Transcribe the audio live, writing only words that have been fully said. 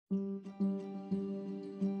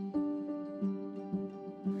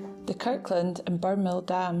The Kirkland and Burnmill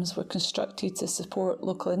dams were constructed to support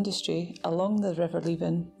local industry along the River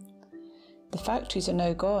Leven. The factories are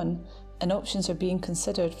now gone, and options are being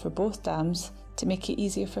considered for both dams to make it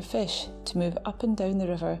easier for fish to move up and down the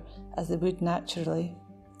river as they would naturally.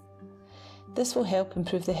 This will help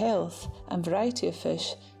improve the health and variety of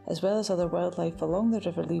fish as well as other wildlife along the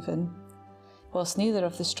River Leven. Whilst neither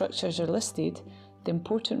of the structures are listed, the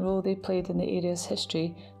important role they played in the area's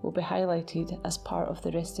history will be highlighted as part of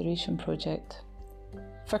the restoration project.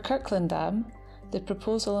 For Kirkland Dam, the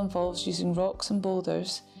proposal involves using rocks and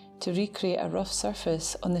boulders to recreate a rough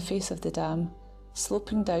surface on the face of the dam,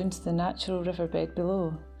 sloping down to the natural riverbed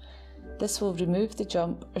below. This will remove the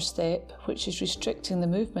jump or step which is restricting the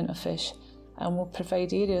movement of fish and will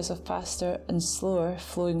provide areas of faster and slower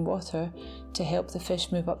flowing water to help the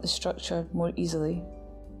fish move up the structure more easily.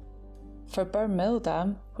 For Burnmill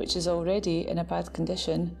Dam, which is already in a bad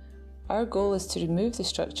condition, our goal is to remove the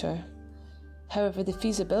structure. However, the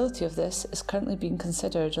feasibility of this is currently being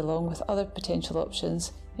considered along with other potential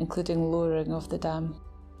options, including lowering of the dam.